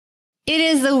It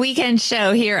is the weekend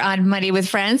show here on Money with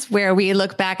Friends, where we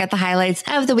look back at the highlights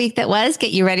of the week that was,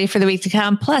 get you ready for the week to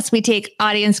come. Plus, we take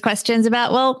audience questions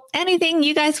about, well, anything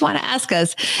you guys want to ask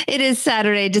us. It is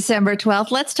Saturday, December 12th.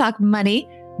 Let's talk money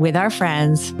with our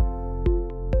friends.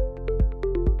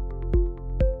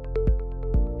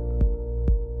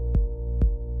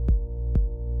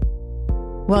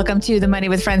 Welcome to the Money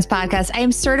with Friends podcast. I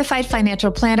am certified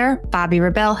financial planner, Bobbi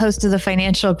Rebell, host of the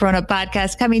Financial Grown Up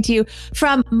podcast, coming to you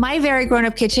from my very grown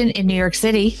up kitchen in New York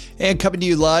City. And coming to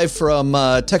you live from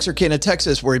Texarkana,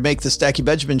 Texas, where we make the Stacky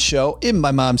Benjamin show in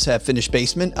my mom's half-finished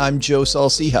basement. I'm Joe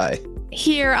Saul-Sehy.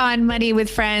 Here on Money with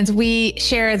Friends, we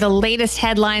share the latest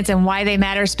headlines and why they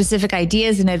matter, specific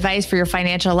ideas and advice for your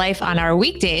financial life on our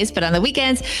weekdays. But on the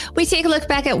weekends, we take a look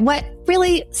back at what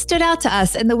really stood out to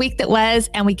us in the week that was,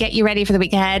 and we get you ready for the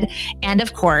week ahead. And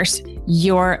of course,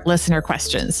 your listener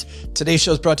questions. Today's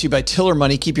show is brought to you by Tiller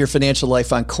Money. Keep your financial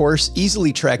life on course.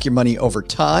 Easily track your money over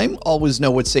time. Always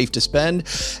know what's safe to spend.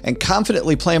 And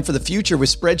confidently plan for the future with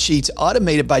spreadsheets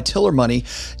automated by Tiller Money.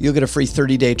 You'll get a free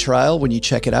 30-day trial when you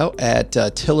check it out at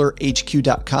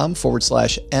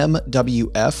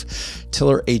tillerhq.com/MWF.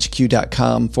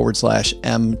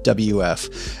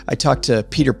 tillerhq.com/MWF. I talked to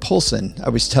Peter Poulsen. I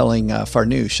was telling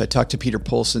Farnoosh, I talked to Peter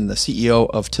Poulsen, the CEO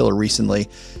of Tiller, recently,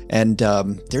 and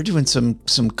they're doing some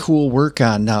cool work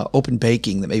on open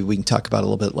baking that maybe we can talk about a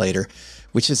little bit later,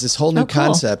 which is this whole new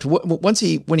concept. When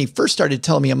he first started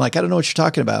telling me, I'm like, I don't know what you're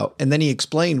talking about. And then he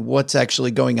explained what's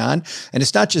actually going on. And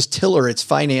it's not just Tiller, it's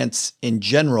finance in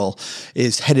general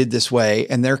is headed this way.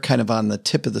 And they're kind of on the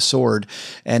tip of the sword.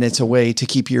 And it's a way to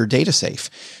keep your data safe.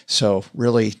 So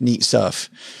really neat stuff.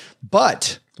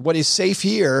 But what is safe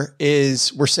here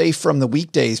is we're safe from the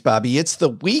weekdays, Bobbi. It's the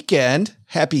weekend.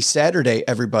 Happy Saturday,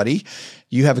 everybody.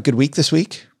 You have a good week this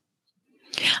week?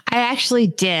 I actually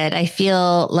did. I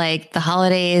feel like the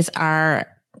holidays are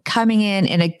coming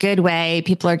in a good way.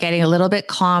 People are getting a little bit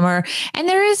calmer. And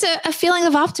there is a feeling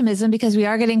of optimism because we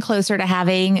are getting closer to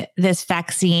having this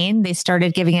vaccine. They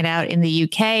started giving it out in the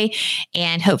UK,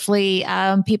 and hopefully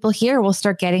people here will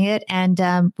start getting it, and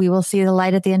we will see the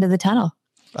light at the end of the tunnel.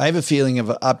 I have a feeling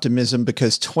of optimism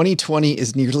because 2020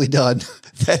 is nearly done.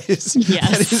 That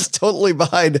is totally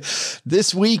behind.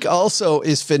 This week also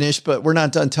is finished, but we're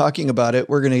not done talking about it.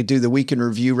 We're going to do the week in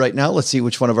review right now. Let's see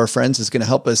which one of our friends is going to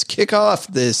help us kick off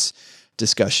this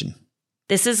discussion.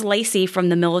 This is Lacey from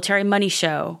the Military Money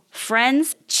Show.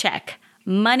 Friends, check.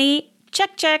 Money,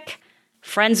 check, check.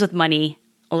 Friends with money.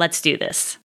 Let's do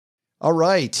this. All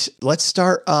right. Let's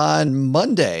start on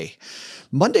Monday.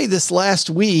 This last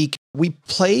week, we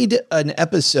played an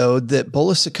episode that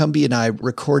Bola Succumbi and I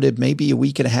recorded maybe a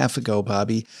week and a half ago,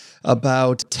 Bobbi,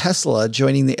 about Tesla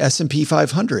joining the S&P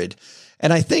 500.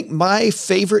 And I think my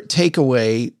favorite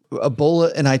takeaway,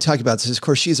 Bola and I talked about this. Of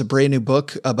course, she has a brand new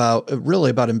book about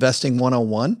investing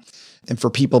 101 and for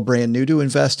people brand new to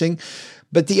investing.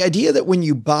 But the idea that when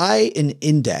you buy an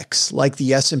index like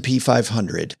the S&P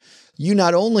 500, you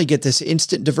not only get this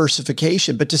instant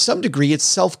diversification, but to some degree, it's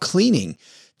self-cleaning.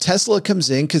 Tesla comes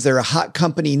in because they're a hot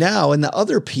company now. And the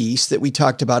other piece that we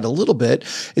talked about a little bit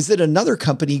is that another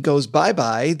company goes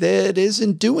bye-bye that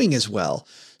isn't doing as well.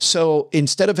 So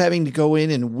instead of having to go in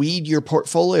and weed your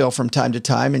portfolio from time to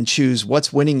time and choose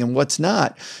what's winning and what's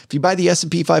not, if you buy the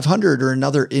S&P 500 or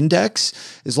another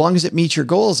index, as long as it meets your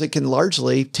goals, it can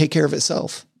largely take care of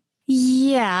itself.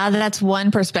 Yeah, that's one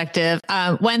perspective.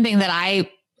 One thing that I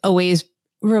always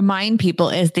remind people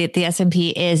is that the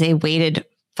S&P is a weighted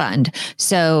fund.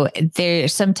 So there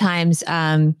sometimes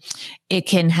it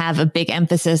can have a big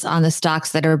emphasis on the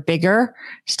stocks that are bigger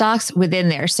stocks within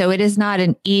there. So it is not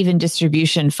an even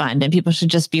distribution fund. And people should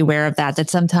just be aware of that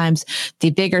sometimes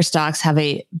the bigger stocks have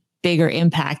a bigger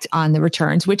impact on the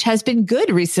returns, which has been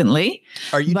good recently.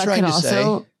 Are you trying to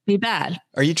say be bad?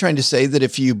 Are you trying to say that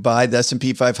if you buy the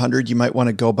S&P 500, you might want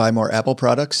to go buy more Apple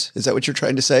products? Is that what you're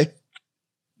trying to say?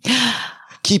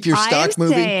 Keep your stock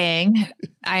moving?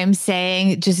 I am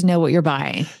saying just know what you're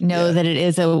buying. Know that it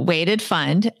is a weighted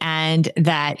fund and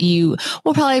that you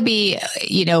will probably be,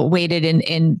 weighted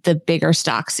in the bigger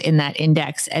stocks in that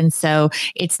index. And so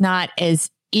it's not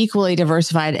as equally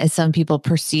diversified as some people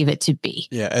perceive it to be.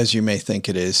 Yeah, as you may think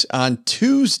it is. On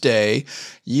Tuesday,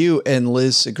 you and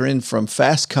Liz Segrin from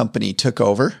Fast Company took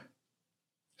over.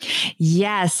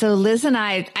 Yeah. So Liz and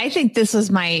I think this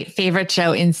was my favorite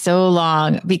show in so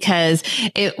long because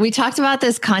we talked about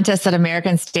this contest that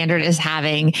American Standard is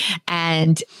having,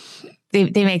 and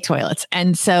they make toilets.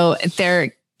 And so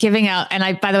they're giving out,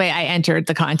 and by the way, I entered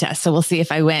the contest, so we'll see if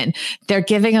I win. They're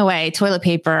giving away toilet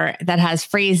paper that has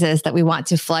phrases that we want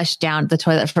to flush down the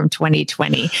toilet from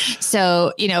 2020.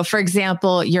 So, for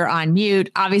example, you're on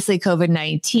mute, obviously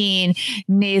COVID-19,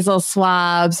 nasal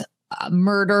swabs,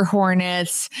 murder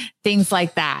hornets, things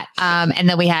like that. And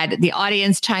then we had the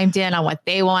audience chimed in on what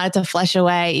they wanted to flush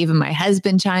away. Even my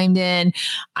husband chimed in.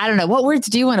 I don't know. What words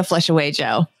do you want to flush away,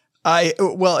 Joe?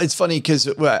 Well, it's funny because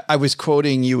I was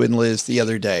quoting you and Liz the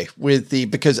other day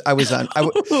because I was on,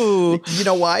 you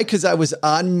know why? Because I was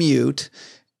on mute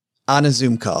on a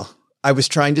Zoom call. I was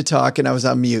trying to talk and I was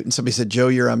on mute and somebody said, Joe,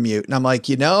 you're on mute. And I'm like,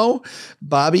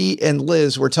 Bobbi and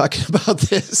Liz were talking about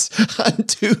this on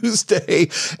Tuesday,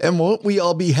 and won't we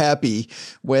all be happy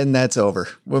when that's over,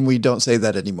 when we don't say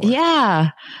that anymore?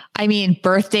 Yeah. I mean,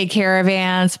 birthday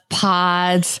caravans,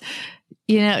 pods,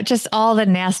 just all the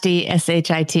nasty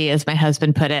SHIT, as my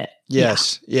husband put it.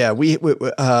 Yes. Yeah. We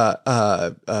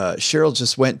Cheryl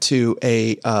just went to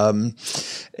a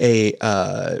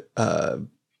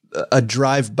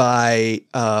drive-by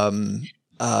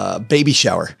baby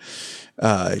shower.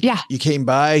 You came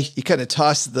by, you kind of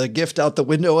tossed the gift out the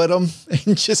window at them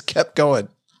and just kept going.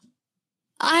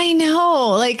 I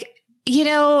know.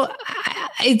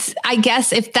 I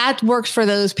guess if that works for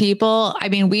those people, I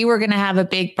mean, we were going to have a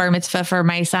big bar mitzvah for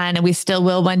my son, and we still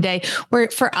will one day.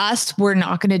 For us, we're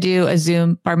not going to do a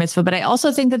Zoom bar mitzvah, but I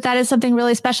also think that is something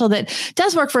really special that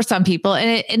does work for some people.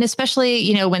 And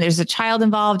especially, when there's a child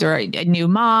involved or a new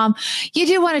mom, you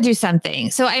do want to do something.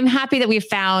 So I'm happy that we've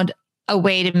found a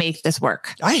way to make this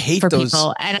work. I hate for those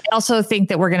people. And I also think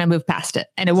that we're going to move past it,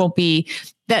 and it won't be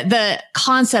the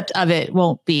concept of it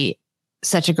won't be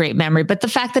such a great memory, but the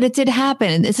fact that it did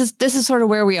happen, this is sort of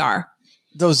where we are.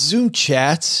 Those Zoom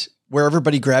chats where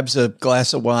everybody grabs a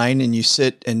glass of wine and you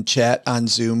sit and chat on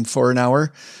Zoom for an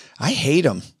hour. I hate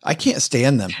them. I can't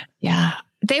stand them. Yeah.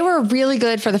 They were really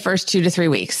good for the first 2 to 3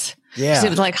 weeks. Yeah. It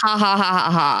was like, ha, ha, ha,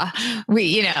 ha, ha.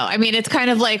 It's kind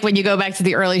of like when you go back to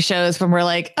the early shows when we're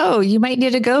like, oh, you might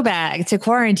need to go back to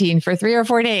quarantine for 3 or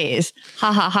 4 days.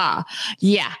 Ha, ha, ha.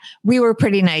 Yeah. We were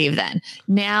pretty naive then.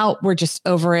 Now we're just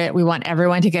over it. We want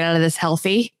everyone to get out of this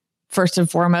healthy. First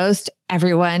and foremost,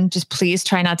 everyone just please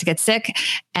try not to get sick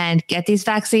and get these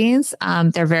vaccines.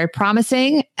 They're very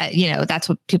promising. That's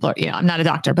what people are, I'm not a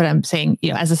doctor, but I'm saying,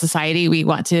 as a society, we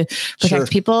want to protect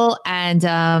people,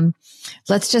 and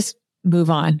let's just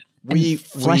move on. We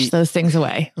flush those things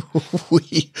away.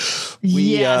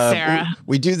 Sarah.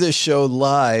 We do this show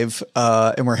live,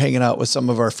 and we're hanging out with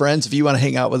some of our friends. If you want to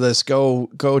hang out with us, go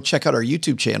check out our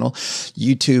YouTube channel,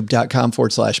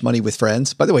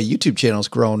 youtube.com/moneywithfriends. By the way, YouTube channel's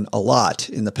grown a lot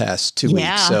in the past 2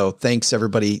 weeks. So thanks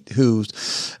everybody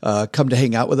who's come to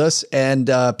hang out with us. And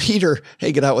Peter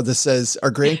hanging out with us says our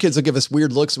grandkids will give us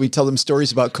weird looks when we tell them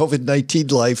stories about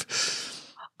COVID-19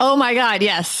 life. Oh my God.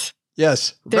 Yes.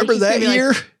 Yes. Remember that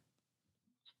year?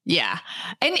 Yeah.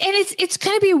 And it's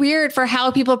going to be weird for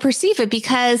how people perceive it,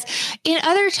 because in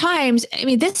other times, I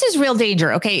mean, this is real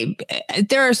danger. Okay.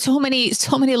 There are so many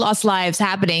lost lives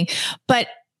happening, but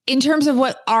in terms of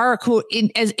what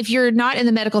as if you're not in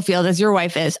the medical field, as your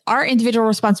wife is, our individual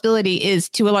responsibility is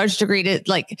to a large degree to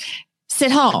sit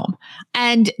home.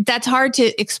 And that's hard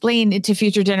to explain to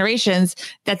future generations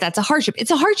that's a hardship.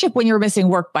 It's a hardship when you're missing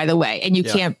work, by the way, and you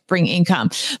can't bring income.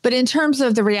 But in terms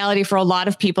of the reality for a lot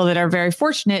of people that are very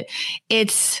fortunate,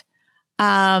 it's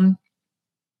staying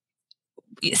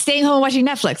home watching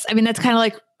Netflix. I mean, that's kind of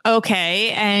like,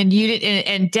 okay. And you didn't,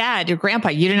 and dad, your grandpa,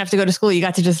 you didn't have to go to school. You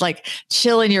got to just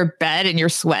chill in your bed in your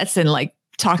sweats and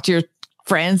talk to your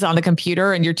friends on the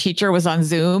computer, and your teacher was on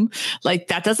Zoom.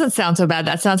 That doesn't sound so bad.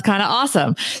 That sounds kind of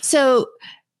awesome. So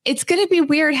it's going to be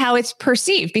weird how it's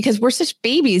perceived, because we're such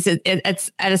babies at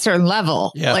a certain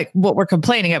level, what we're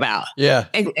complaining about. Yeah.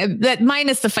 That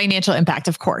minus the financial impact,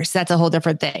 of course, that's a whole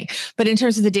different thing. But in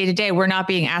terms of the day to day, we're not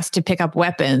being asked to pick up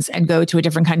weapons and go to a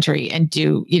different country and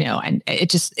do, and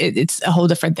it's a whole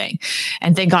different thing.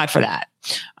 And thank God for that.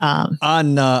 On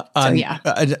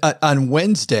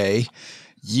Wednesday,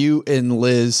 you and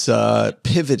Liz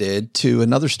pivoted to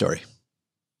another story.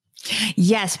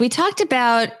 Yes, we talked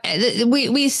about,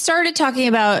 we started talking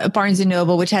about Barnes &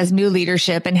 Noble, which has new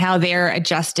leadership and how they're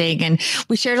adjusting. And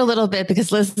we shared a little bit,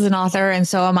 because Liz is an author and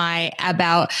so am I,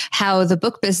 about how the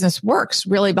book business works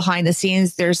really behind the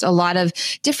scenes. There's a lot of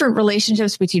different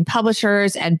relationships between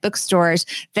publishers and bookstores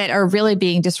that are really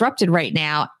being disrupted right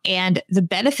now. And the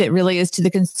benefit really is to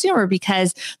the consumer,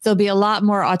 because there'll be a lot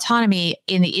more autonomy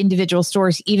in the individual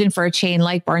stores, even for a chain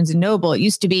like Barnes & Noble. It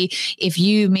used to be, if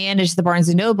you managed the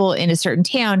Barnes & Noble in a certain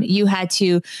town, you had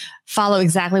to follow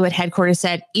exactly what headquarters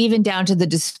said, even down to the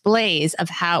displays of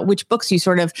which books you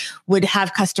sort of would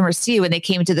have customers see when they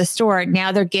came to the store.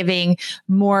 Now they're giving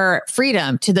more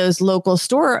freedom to those local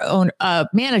store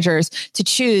managers to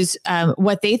choose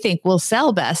what they think will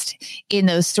sell best in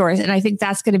those stores. And I think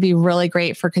that's going to be really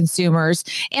great for consumers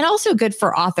and also good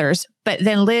for authors. But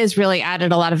then Liz really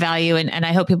added a lot of value. And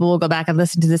I hope people will go back and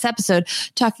listen to this episode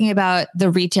talking about the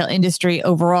retail industry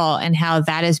overall and how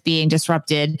that is being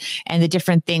disrupted and the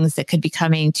different things that could be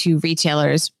coming to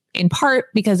retailers, in part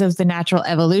because of the natural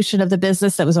evolution of the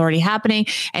business that was already happening,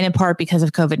 and in part because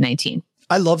of COVID-19.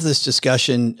 I love this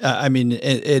discussion. I mean,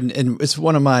 and it's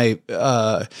one of my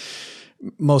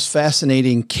most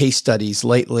fascinating case studies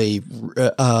lately,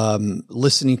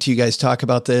 listening to you guys talk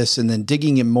about this and then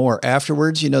digging in more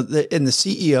afterwards. And the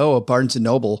CEO of Barnes &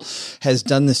 Noble has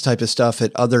done this type of stuff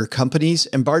at other companies,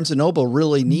 and Barnes & Noble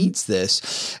really needs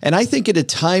this. And I think at a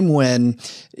time when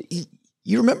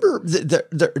you remember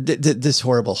this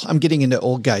horrible, I'm getting into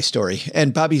old guy story,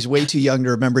 and Bobbi's way too young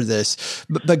to remember this,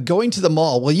 but going to the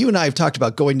mall. Well, you and I have talked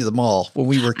about going to the mall when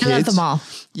we were kids. I love the mall.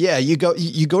 Yeah, you go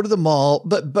to the mall,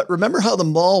 but remember how the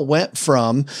mall went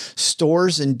from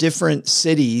stores in different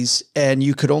cities, and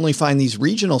you could only find these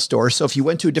regional stores. So if you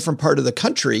went to a different part of the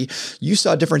country, you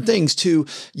saw different things. To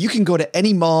you can go to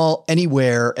any mall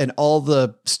anywhere, and all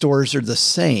the stores are the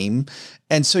same.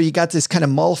 And so you got this kind of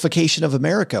mallification of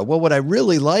America. Well, what I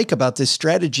really like about this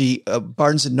strategy of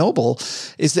Barnes & Noble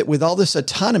is that with all this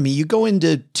autonomy, you go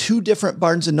into two different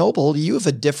Barnes & Noble, you have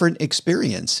a different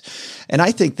experience. And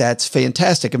I think that's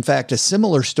fantastic. In fact, a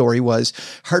similar story was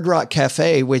Hard Rock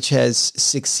Cafe, which has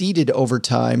succeeded over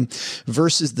time,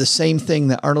 versus the same thing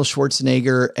that Arnold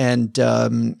Schwarzenegger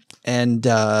and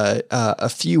a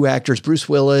few actors, Bruce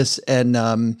Willis and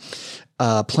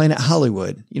Planet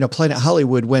Hollywood. Planet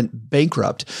Hollywood went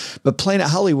bankrupt, but Planet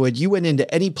Hollywood, you went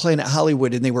into any Planet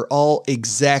Hollywood and they were all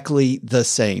exactly the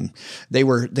same. They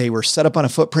were set up on a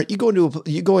footprint. You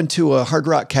go into a Hard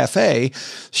Rock Cafe,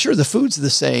 sure, the food's the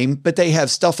same, but they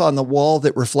have stuff on the wall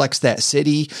that reflects that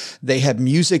city. They have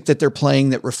music that they're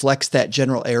playing that reflects that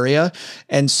general area.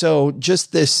 And so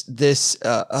just this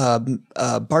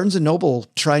Barnes & Noble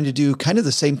trying to do kind of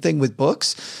the same thing with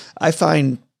books, I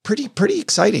find pretty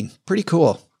exciting, pretty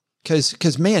cool.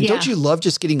 Because man, Don't you love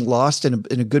just getting lost in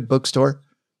a good bookstore?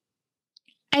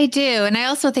 I do. And I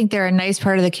also think they're a nice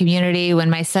part of the community. When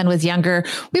my son was younger,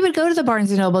 we would go to the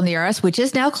Barnes & Noble near us, which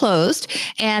is now closed,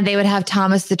 and they would have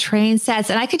Thomas the Train sets.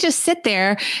 And I could just sit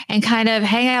there and kind of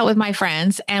hang out with my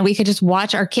friends, and we could just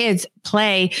watch our kids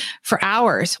play for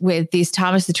hours with these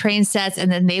Thomas the Train sets.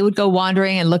 And then they would go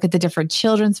wandering and look at the different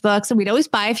children's books. And we'd always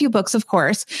buy a few books, of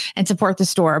course, and support the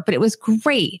store. But it was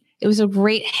great. It was a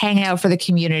great hangout for the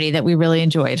community that we really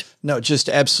enjoyed. No, just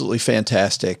absolutely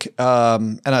fantastic.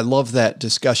 And I love that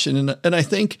discussion. And I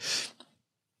think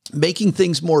making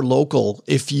things more local,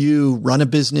 if you run a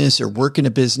business or work in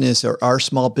a business or are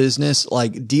small business,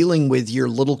 like dealing with your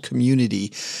little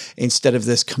community instead of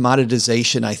this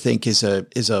commoditization, I think is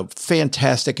a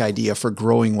fantastic idea for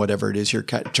growing whatever it is you're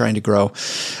trying to grow.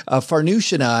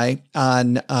 Farnoosh and I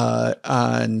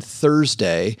on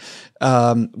Thursday,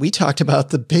 we talked about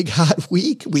the big hot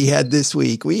week we had this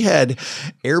week. We had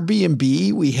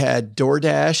Airbnb, we had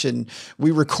DoorDash, and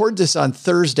we record this on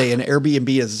Thursday, and Airbnb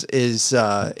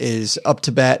is up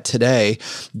to bat today.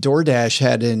 DoorDash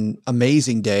had an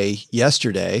amazing day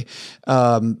yesterday.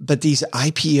 But these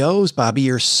IPOs,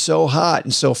 Bobbi, are so hot.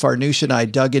 And so Farnoosh and I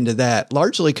dug into that,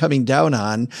 largely coming down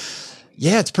on,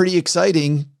 yeah, it's pretty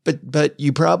exciting, but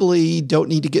you probably don't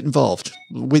need to get involved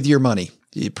with your money.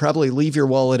 You probably leave your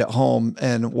wallet at home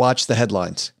and watch the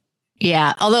headlines.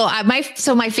 Yeah. Although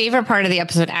my favorite part of the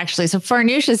episode, actually, so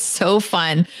Farnoosh is so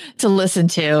fun to listen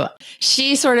to.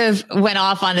 She sort of went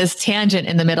off on this tangent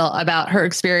in the middle about her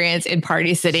experience in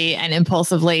Party City and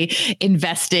impulsively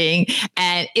investing.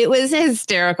 And it was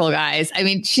hysterical, guys. I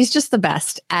mean, she's just the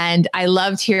best. And I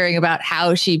loved hearing about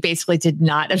how she basically did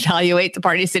not evaluate the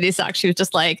Party City stock. She was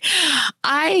just like,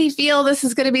 I feel this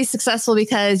is going to be successful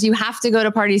because you have to go to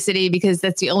Party City because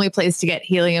that's the only place to get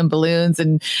helium balloons.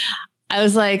 And I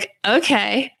was like,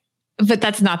 okay, but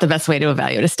that's not the best way to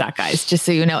evaluate a stock, guys, just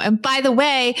so you know. And by the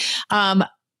way,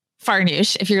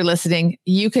 Farnoosh, if you're listening,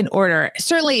 you can order,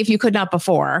 certainly if you could not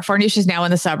before, Farnoosh is now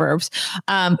in the suburbs,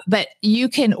 but you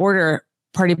can order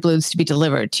Party Balloons to be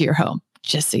delivered to your home,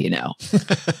 just so you know.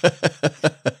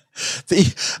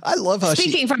 I love how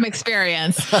speaking from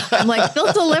experience, I'm like,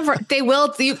 they'll deliver. They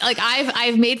will. Like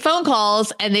I've made phone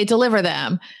calls and they deliver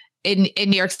them in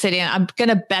New York City. And I'm going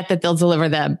to bet that they'll deliver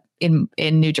them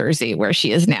in New Jersey, where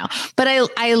she is now. But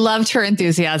I loved her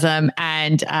enthusiasm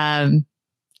and,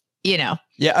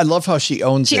 Yeah, I love how she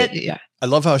owns it. Yeah. I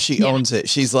love how she owns it.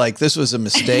 She's like, this was a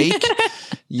mistake,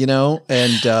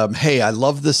 and hey, I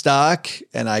love the stock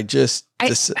and I just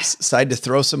decided to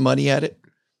throw some money at it.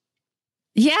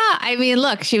 Yeah. I mean,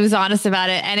 look, she was honest about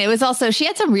it. And it was also, she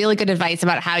had some really good advice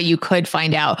about how you could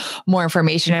find out more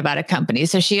information about a company.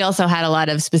 So she also had a lot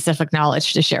of specific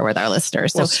knowledge to share with our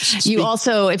listeners. So you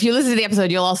also, if you listen to the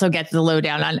episode, you'll also get the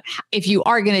lowdown on if you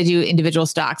are going to do individual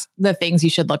stocks, the things you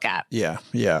should look at. Yeah.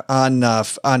 Yeah.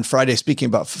 On Friday, speaking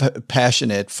about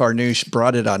passionate, Farnoosh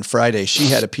brought it on Friday. She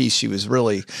had a piece she was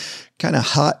really kind of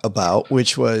hot about,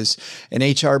 which was an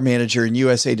HR manager in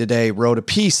USA Today wrote a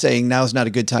piece saying now's not a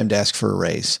good time to ask for a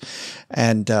raise.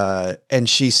 And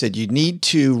she said, you need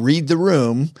to read the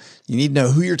room. You need to know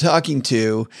who you're talking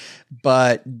to,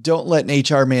 but don't let an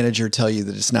HR manager tell you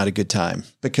that it's not a good time,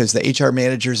 because the HR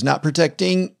manager is not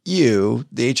protecting you.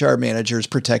 The HR manager is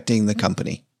protecting the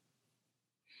company.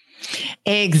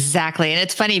 Exactly. And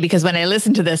it's funny because when I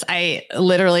listened to this, I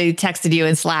literally texted you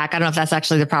in Slack. I don't know if that's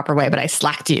actually the proper way, but I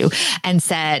Slacked you and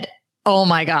said, oh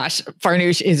my gosh,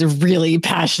 Farnoosh is really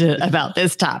passionate about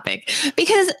this topic.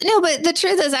 Because but the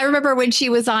truth is, I remember when she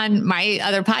was on my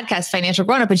other podcast, Financial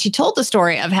Grown Up, and she told the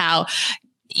story of how,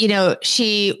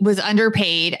 she was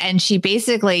underpaid and she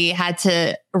basically had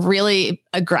to really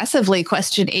aggressively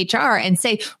question HR and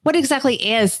say, what exactly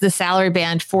is the salary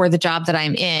band for the job that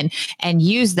I'm in, and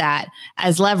use that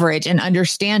as leverage and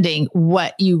understanding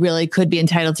what you really could be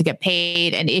entitled to get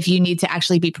paid. And if you need to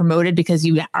actually be promoted because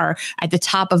you are at the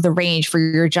top of the range for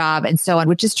your job and so on,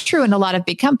 which is true in a lot of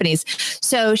big companies.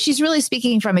 So she's really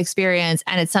speaking from experience.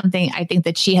 And it's something I think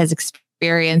that she has experienced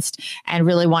and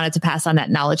really wanted to pass on that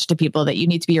knowledge to people, that you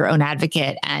need to be your own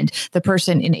advocate. And the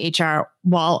person in HR,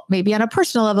 while maybe on a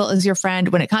personal level is your friend,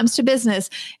 when it comes to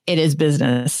business, it is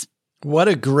business. What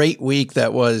a great week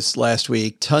that was last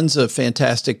week. Tons of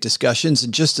fantastic discussions.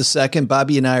 In just a second,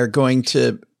 Bobbi and I are going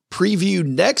to preview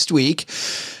next week.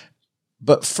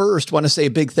 But first, want to say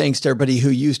a big thanks to everybody who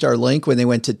used our link when they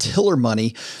went to Tiller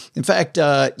Money. In fact,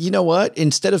 you know what?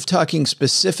 Instead of talking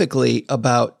specifically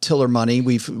about Tiller Money,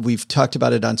 we've talked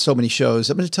about it on so many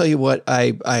shows. I'm going to tell you what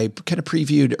I kind of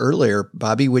previewed earlier,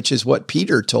 Bobbi, which is what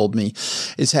Peter told me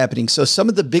is happening. So some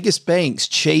of the biggest banks,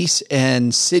 Chase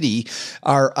and Citi,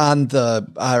 are on the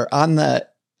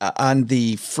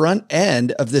front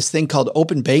end of this thing called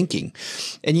open banking.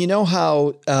 And you know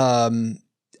how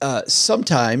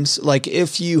sometimes, like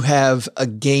if you have a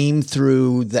game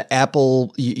through the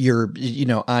Apple,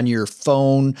 on your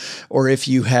phone, or if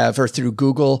you have, or through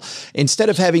Google, instead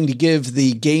of having to give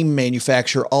the game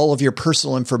manufacturer all of your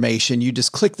personal information, you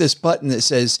just click this button that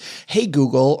says, hey,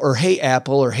 Google, or hey,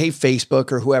 Apple, or hey,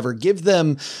 Facebook, or whoever, give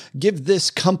this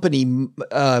company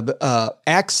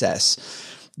access.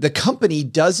 The company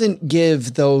doesn't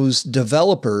give those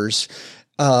developers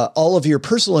all of your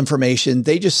personal information.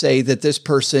 They just say that this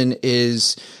person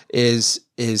is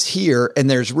here,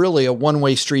 and there's really a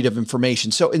one-way street of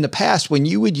information. So in the past, when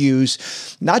you would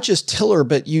use not just Tiller,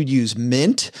 but you'd use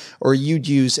Mint, or you'd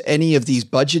use any of these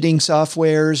budgeting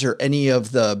softwares or any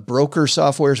of the broker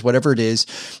softwares, whatever it is,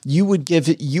 you would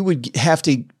have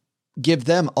to give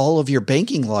them all of your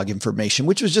banking log information,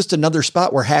 which was just another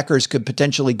spot where hackers could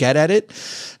potentially get at it.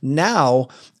 Now,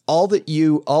 all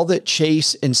that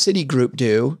Chase and Citigroup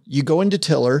do, you go into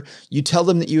Tiller, you tell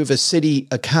them that you have a Citi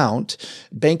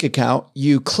bank account,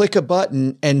 you click a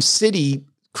button, and Citi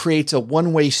creates a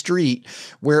one-way street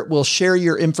where it will share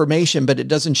your information, but it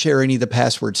doesn't share any of the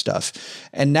password stuff.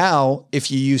 And now, if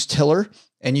you use Tiller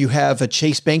and you have a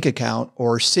Chase bank account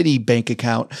or Citi bank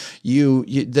account,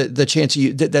 the chance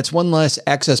that's one less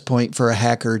access point for a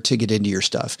hacker to get into your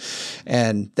stuff.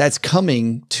 And that's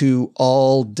coming to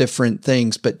all different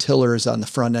things, but Tiller is on the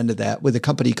front end of that with a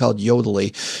company called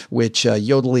Yodlee, which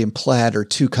Yodlee and Plaid are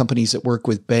two companies that work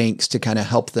with banks to kind of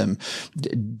help them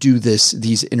do these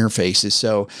interfaces.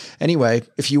 So anyway,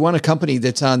 if you want a company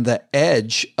that's on the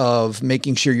edge of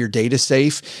making sure your data's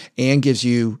safe and gives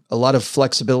you a lot of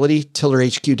flexibility,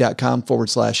 TillerHQ.com/MWF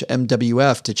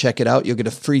to check it out. You'll get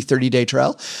a free 30-day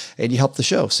trial and you help the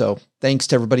show. So thanks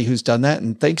to everybody who's done that.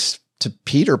 And thanks to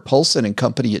Peter Polson and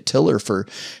company at Tiller for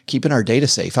keeping our data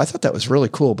safe. I thought that was really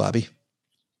cool, Bobbi.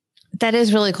 That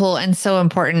is really cool and so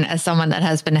important. As someone that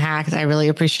has been hacked, I really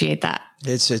appreciate that.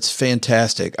 It's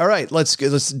fantastic. All right, let's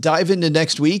dive into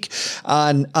next week.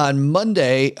 On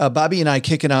Monday, Bobbi and I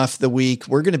kicking off the week,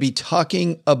 we're going to be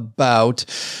talking about,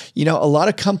 a lot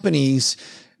of companies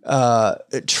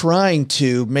trying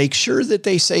to make sure that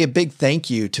they say a big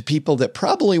thank you to people that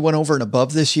probably went over and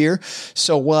above this year.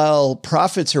 So while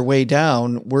profits are way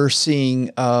down, we're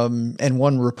seeing, and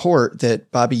one report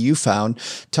that Bobbi, you found,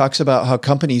 talks about how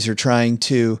companies are trying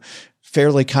to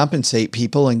fairly compensate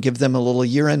people and give them a little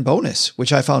year-end bonus,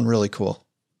 which I found really cool.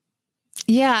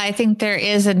 Yeah, I think there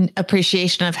is an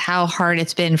appreciation of how hard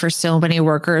it's been for so many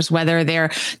workers, whether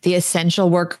they're the essential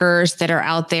workers that are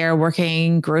out there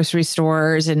working grocery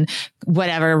stores and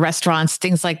whatever, restaurants,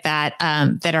 things like that,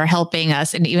 that are helping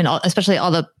us. And even especially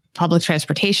all the public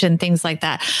transportation, things like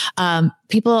that.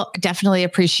 People definitely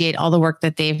appreciate all the work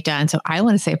that they've done. So I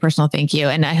want to say a personal thank you.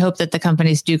 And I hope that the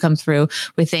companies do come through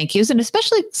with thank yous. And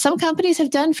especially some companies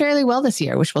have done fairly well this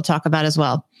year, which we'll talk about as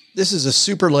well. This is a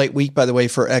super light week, by the way,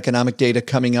 for economic data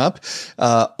coming up.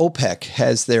 OPEC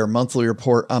has their monthly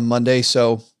report on Monday.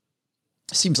 So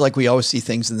seems like we always see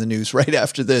things in the news right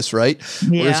after this, right?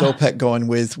 Yeah. Where's OPEC going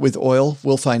with oil?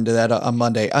 We'll find that on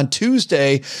Monday. On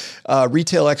Tuesday,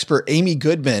 retail expert Amy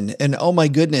Goodman. And oh my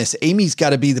goodness, Amy's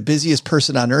got to be the busiest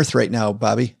person on earth right now,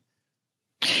 Bobbi.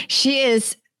 She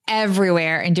is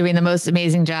everywhere and doing the most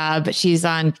amazing job. She's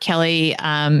on Kelly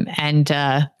and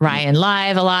Ryan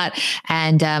Live a lot,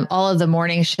 and all of the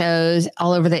morning shows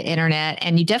all over the internet.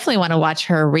 And you definitely want to watch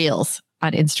her reels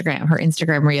on Instagram, her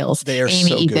Instagram reels. They are Amy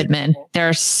so E. good. Goodman.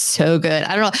 They're so good.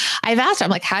 I don't know. I've asked her,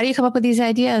 I'm like, how do you come up with these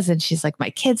ideas? And she's like,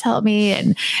 my kids help me.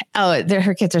 And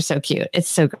her kids are so cute. It's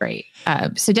so great.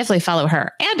 So definitely follow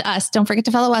her and us. Don't forget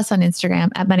to follow us on Instagram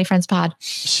at Money Friends Pod.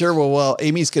 Sure. Well,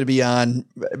 Amy's going to be on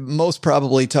most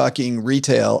probably talking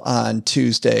retail on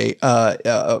Tuesday.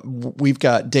 We've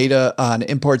got data on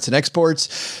imports and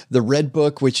exports, the Red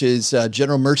Book, which is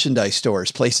general merchandise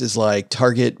stores, places like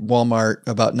Target, Walmart,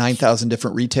 about 9,000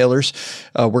 different retailers.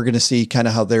 We're going to see kind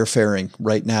of how they're faring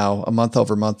right now, a month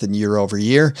over month and year over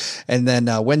year. And then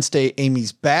Wednesday,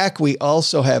 Amy's back. We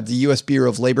also have the U.S. Bureau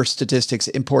of Labor Statistics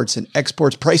Imports and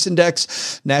Exports Price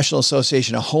Index, National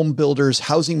Association of Home Builders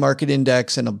Housing Market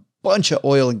Index, and a bunch of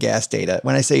oil and gas data.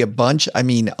 When I say a bunch, I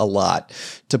mean a lot,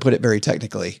 to put it very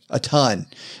technically. A ton.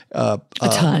 A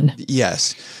ton.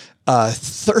 Yes.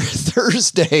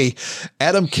 Thursday,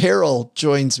 Adam Carroll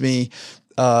joins me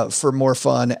for more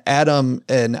fun. Adam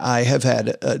and I have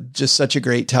had just such a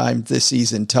great time this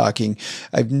season talking.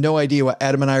 I have no idea what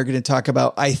Adam and I are going to talk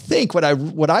about. I think what I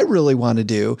really want to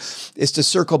do is to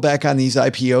circle back on these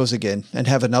IPOs again and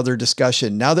have another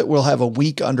discussion. Now that we'll have a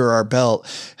week under our belt,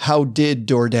 how did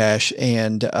DoorDash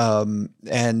and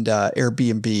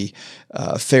Airbnb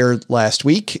fare last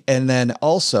week? And then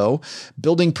also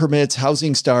building permits,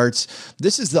 housing starts.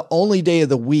 This is the only day of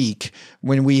the week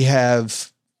when we have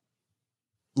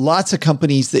lots of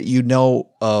companies that you know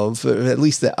of, at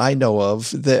least that I know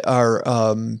of, that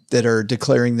are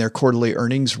declaring their quarterly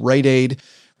earnings. Rite Aid,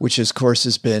 which of course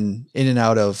has been in and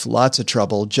out of lots of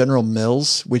trouble. General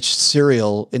Mills, which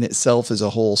cereal in itself is a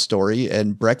whole story,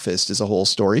 and breakfast is a whole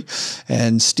story.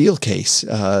 And Steelcase,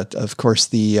 of course,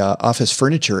 the office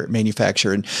furniture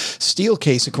manufacturer. And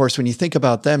Steelcase, of course, when you think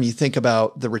about them, you think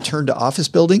about the return to office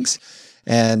buildings.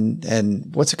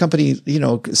 And what's a company,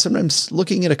 sometimes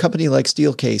looking at a company like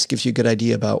Steelcase gives you a good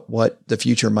idea about what the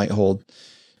future might hold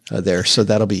there. So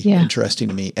that'll be interesting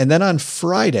to me. And then on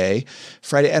Friday,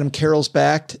 Adam Carroll's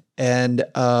back. And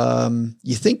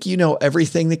you think you know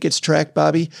everything that gets tracked,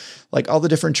 Bobbi, like all the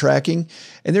different tracking.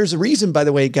 And there's a reason, by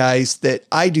the way, guys, that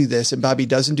I do this and Bobbi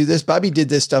doesn't do this. Bobbi did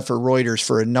this stuff for Reuters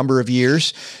for a number of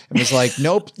years and was like,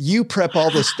 nope, you prep all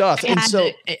this stuff. And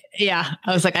so, I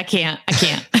was like, I can't.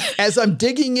 As I'm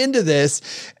digging into this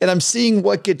and I'm seeing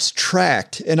what gets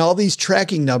tracked and all these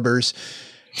tracking numbers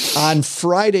on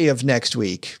Friday of next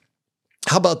week.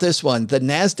 How about this one? The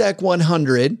NASDAQ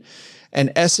 100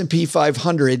 and S&P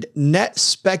 500 net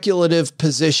speculative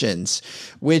positions,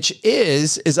 which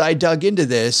is, as I dug into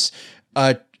this,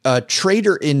 a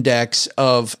trader index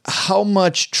of how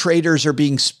much traders are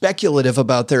being speculative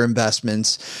about their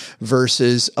investments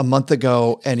versus a month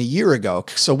ago and a year ago.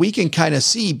 So we can kind of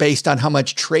see, based on how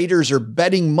much traders are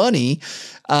betting money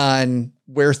on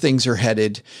where things are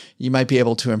headed, you might be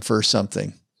able to infer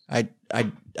something.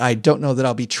 I don't know that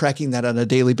I'll be tracking that on a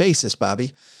daily basis,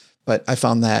 Bobbi, but I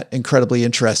found that incredibly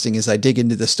interesting as I dig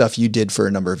into the stuff you did for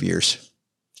a number of years.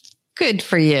 Good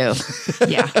for you.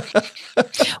 Yeah.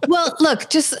 Well, look,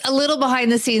 just a little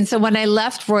behind the scenes. So when I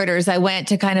left Reuters, I went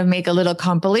to kind of make a little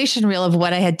compilation reel of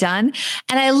what I had done.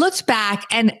 And I looked back,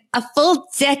 and a full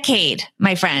decade,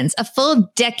 my friends,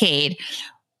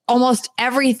 almost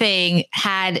everything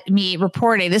had me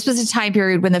reporting. This was a time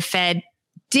period when the Fed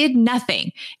did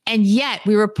nothing. And yet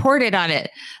we reported on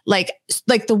it like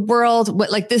the world,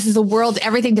 like this is the world,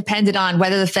 everything depended on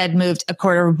whether the Fed moved a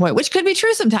quarter of a point, which could be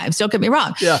true sometimes. Don't get me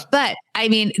wrong. Yeah. But I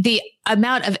mean, the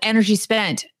amount of energy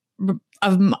spent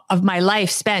of my life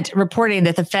spent reporting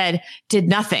that the Fed did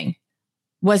nothing,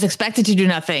 was expected to do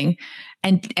nothing,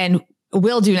 and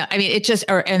will do nothing. I mean, it just,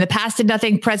 or in the past did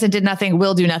nothing, present did nothing,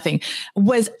 will do nothing,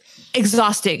 was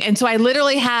exhausting. And so I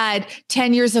literally had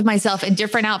 10 years of myself in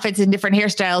different outfits and different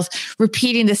hairstyles,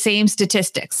 repeating the same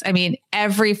statistics. I mean,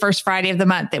 every first Friday of the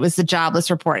month, it was the jobless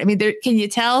report. I mean, can you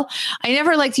tell? I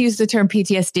never like to use the term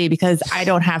PTSD because I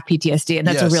don't have PTSD, and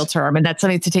that's a real term, and that's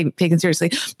something to take taken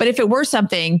seriously. But if it were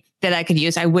something that I could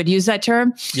use, I would use that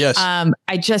term. Yes.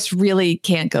 I just really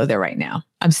can't go there right now.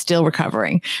 I'm still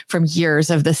recovering from years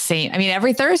of the same. I mean,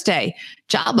 every Thursday,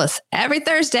 jobless, every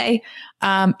Thursday.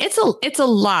 It's a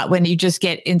lot when you just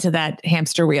get into that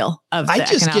hamster wheel of the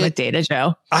economic data,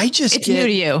 Joe. It's new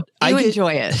to you. You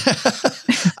enjoy it.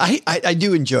 I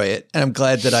do enjoy it, and I'm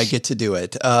glad that I get to do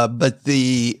it.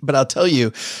 But I'll tell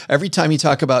you, every time you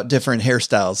talk about different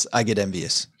hairstyles, I get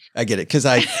envious. I get it. Cause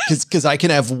I can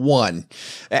have one.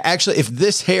 Actually, if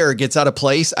this hair gets out of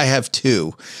place, I have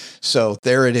two. So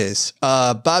there it is.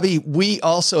 Bobbi, we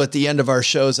also, at the end of our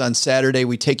shows on Saturday,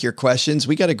 we take your questions.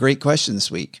 We got a great question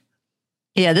this week.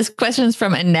 Yeah, this question is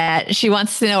from Annette. She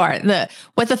wants to know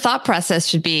what the thought process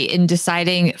should be in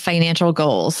deciding financial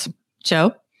goals.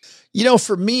 Joe? You know,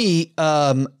 for me,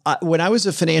 when I was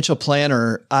a financial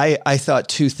planner, I thought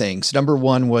two things. Number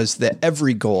one was that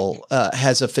every goal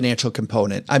has a financial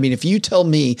component. I mean, if you tell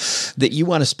me that you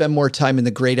want to spend more time in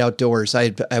the great outdoors,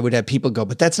 I would have people go,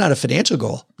 but that's not a financial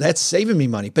goal. That's saving me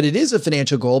money. But it is a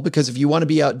financial goal, because if you want to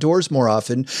be outdoors more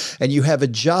often and you have a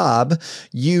job,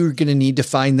 you're going to need to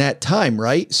find that time,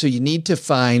 right? So you need to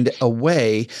find a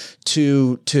way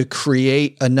to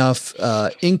create enough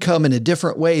income in a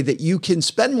different way that you can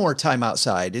spend more time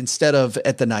outside instead of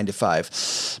at the 9 to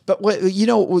 5. But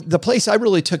the place I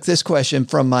really took this question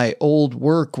from my old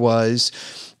work was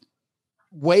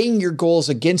weighing your goals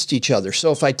against each other.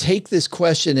 So if I take this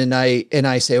question and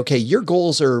I say, okay, your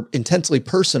goals are intensely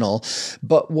personal,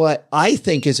 but what I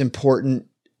think is important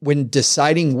when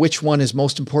deciding which one is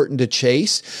most important to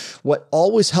chase, what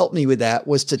always helped me with that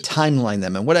was to timeline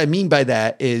them. And what I mean by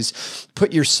that is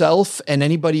put yourself and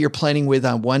anybody you're planning with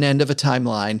on one end of a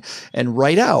timeline and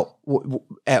write out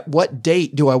at what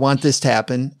date do I want this to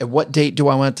happen? At what date do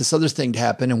I want this other thing to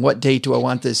happen? And what date do I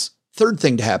want this third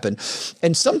thing to happen?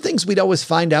 And some things we'd always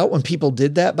find out when people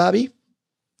did that, Bobbi.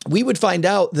 We would find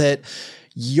out that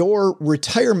your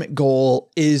retirement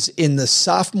goal is in the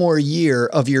sophomore year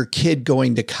of your kid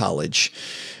going to college.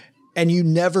 And you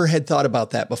never had thought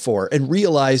about that before, and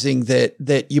realizing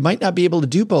that you might not be able to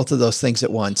do both of those things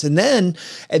at once. And then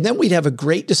we'd have a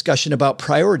great discussion about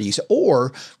priorities,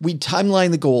 or we'd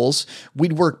timeline the goals.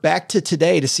 We'd work back to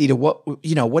today to see what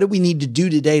do we need to do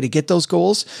today to get those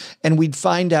goals. And we'd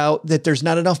find out that there's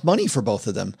not enough money for both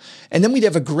of them. And then we'd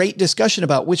have a great discussion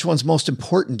about which one's most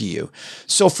important to you.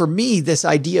 So for me, this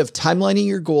idea of timelining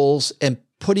your goals and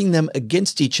putting them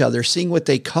against each other, seeing what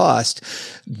they cost,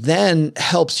 then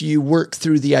helps you work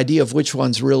through the idea of which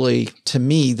one's really, to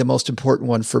me, the most important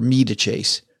one for me to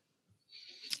chase.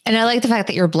 And I like the fact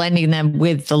that you're blending them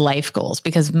with the life goals,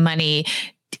 because money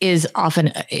is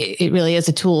often, it really is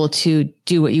a tool to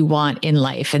do what you want in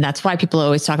life. And that's why people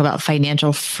always talk about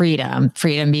financial freedom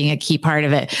being a key part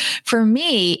of it. For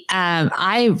me,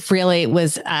 I really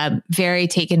was very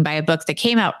taken by a book that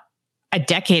came out a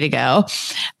decade ago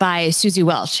by Susie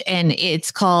Welch. And it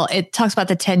talks about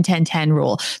the 10-10-10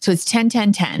 rule. So it's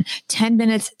 10-10-10, 10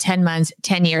 minutes, 10 months,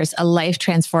 10 years, a life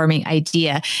transforming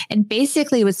idea. And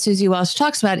basically what Susie Welch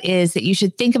talks about is that you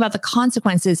should think about the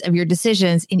consequences of your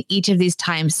decisions in each of these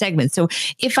time segments. So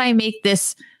if I make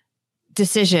this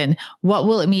decision, what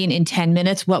will it mean in 10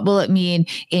 minutes? What will it mean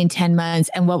in 10 months?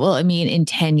 And what will it mean in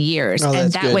 10 years?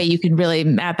 And that way you can really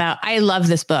map out. I love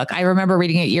this book. I remember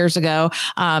reading it years ago.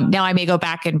 Now I may go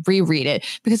back and reread it,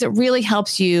 because it really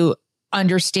helps you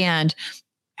understand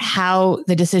how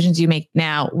the decisions you make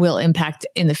now will impact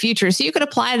in the future. So you could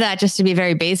apply that, just to be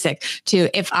very basic, to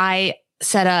if I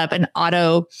set up an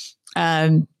auto,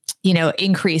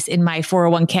 increase in my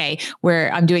 401k,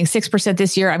 where I'm doing 6%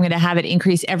 this year, I'm going to have it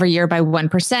increase every year by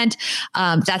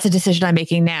 1%. That's a decision I'm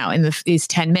making now in these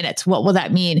 10 minutes. What will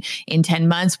that mean in 10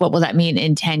 months? What will that mean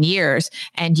in 10 years?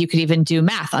 And you could even do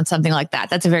math on something like that.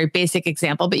 That's a very basic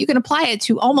example, but you can apply it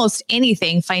to almost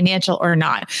anything, financial or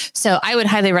not. So I would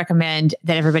highly recommend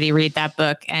that everybody read that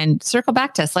book and circle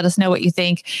back to us. Let us know what you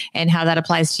think and how that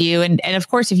applies to you. And of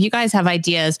course, if you guys have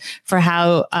ideas for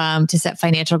how to set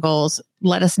financial goals,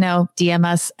 let us know. DM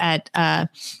us at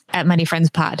Money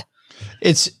Friends Pod.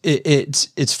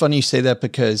 It's funny you say that,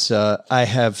 because I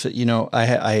have,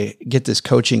 I get this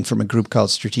coaching from a group called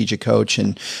Strategic Coach,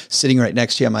 and sitting right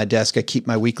next to you on my desk, I keep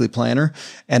my weekly planner,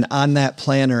 and on that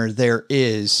planner there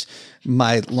is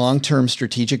my long-term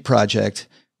strategic project.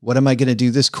 What am I going to do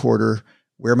this quarter?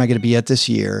 Where am I going to be at this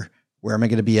year? Where am I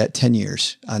going to be at 10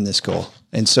 years on this goal?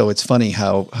 And so it's funny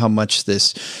how much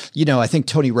this, I think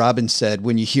Tony Robbins said,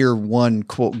 when you hear one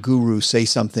quote guru say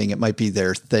something, it might be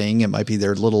their thing, it might be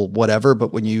their little whatever,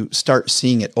 but when you start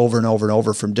seeing it over and over and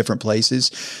over from different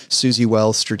places, Susie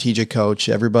Wells, strategic coach,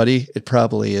 everybody, it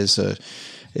probably is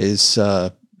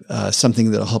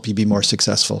something that'll help you be more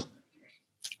successful.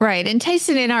 Right. And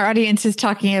Tyson in our audience is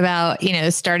talking about,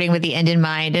 starting with the end in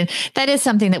mind. And that is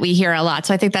something that we hear a lot.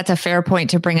 So I think that's a fair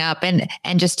point to bring up and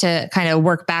just to kind of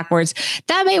work backwards.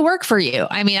 That may work for you.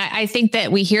 I mean, I think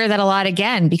that we hear that a lot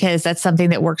again, because that's something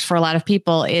that works for a lot of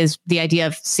people, is the idea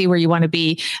of see where you want to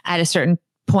be at a certain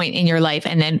point in your life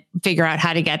and then figure out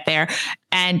how to get there.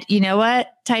 And you know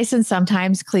what, Tyson,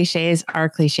 sometimes cliches are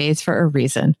cliches for a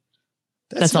reason.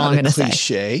 That's all I'm going to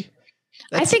say.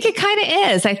 I think it kind of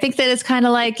is. I think that it's kind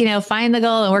of like, find the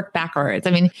goal and work backwards.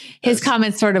 I mean, his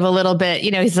comment's sort of a little bit,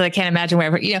 he says, I can't imagine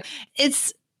wherever,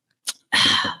 it's,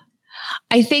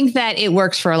 I think that it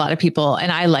works for a lot of people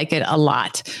and I like it a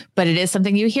lot, but it is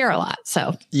something you hear a lot.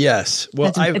 So yes,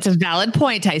 well, it's a valid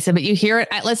point, Tyson, but you hear it.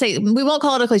 Let's say we won't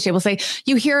call it a cliche. We'll say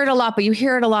you hear it a lot, but you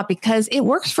hear it a lot because it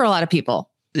works for a lot of people.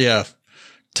 Yeah.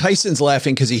 Tyson's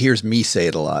laughing because he hears me say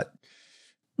it a lot.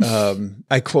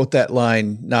 I quote that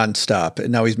line nonstop,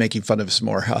 and now he's making fun of us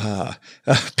more. Peter,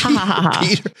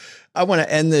 I want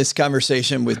to end this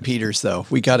conversation with Peter's though.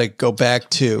 We got to go back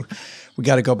to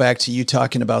you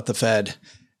talking about the Fed.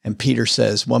 And Peter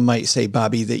says, one might say,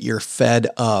 Bobbi, that you're fed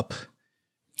up,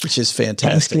 which is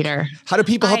fantastic. Thanks, Peter. How do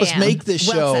people help us make this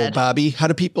show, Bobbi? How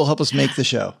do people help us make the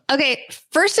show? Okay.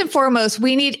 First and foremost,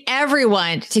 we need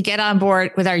everyone to get on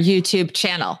board with our YouTube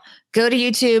channel. Go to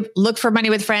YouTube, look for Money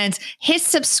with Friends, hit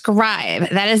subscribe.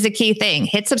 That is the key thing.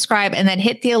 Hit subscribe and then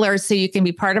hit the alerts so you can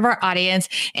be part of our audience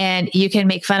and you can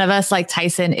make fun of us like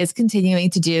Tyson is continuing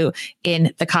to do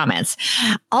in the comments.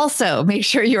 Also, make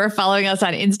sure you are following us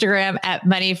on Instagram at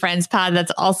Money Friends Pod.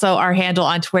 That's also our handle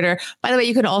on Twitter. By the way,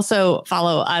 you can also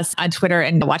follow us on Twitter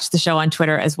and watch the show on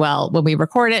Twitter as well when we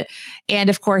record it. And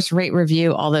of course, rate,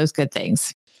 review, all those good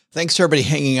things. Thanks to everybody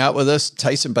hanging out with us.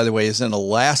 Tyson, by the way, is in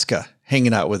Alaska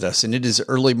hanging out with us, and it is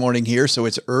early morning here. So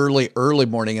it's early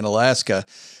morning in Alaska.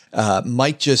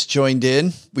 Mike just joined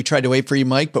in. We tried to wait for you,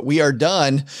 Mike, but we are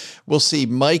done. We'll see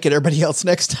Mike and everybody else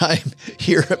next time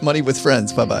here at Money with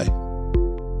Friends. Bye-bye.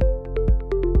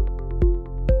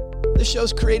 This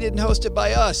show's created and hosted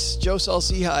by us, Joe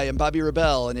Salsihai and Bobbi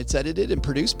Rebell, and it's edited and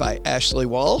produced by Ashley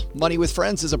Wall. Money with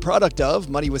Friends is a product of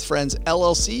Money with Friends,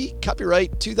 LLC,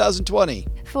 copyright 2020.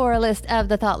 For a list of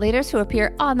the thought leaders who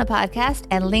appear on the podcast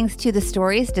and links to the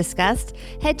stories discussed,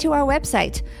 head to our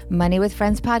website,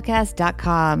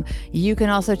 moneywithfriendspodcast.com. You can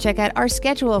also check out our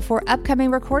schedule for upcoming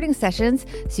recording sessions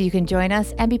so you can join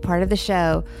us and be part of the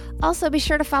show. Also, be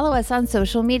sure to follow us on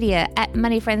social media at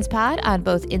Money Friends Pod on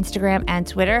both Instagram and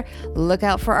Twitter. Look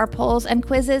out for our polls and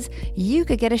quizzes. You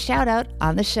could get a shout out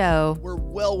on the show. We're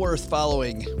well worth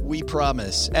following, we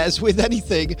promise. As with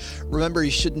anything, remember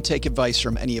you shouldn't take advice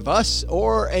from any of us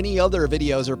or any other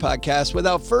videos or podcasts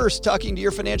without first talking to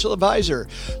your financial advisor.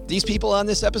 These people on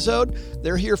this episode,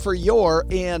 they're here for your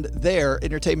and their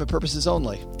entertainment purposes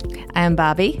only. I'm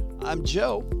Bobbi. I'm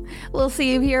Joe. We'll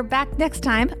see you here back next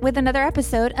time with another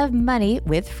episode of Money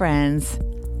with Friends.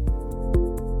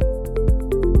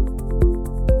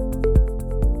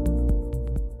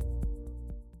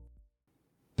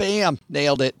 Bam!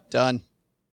 Nailed it. Done.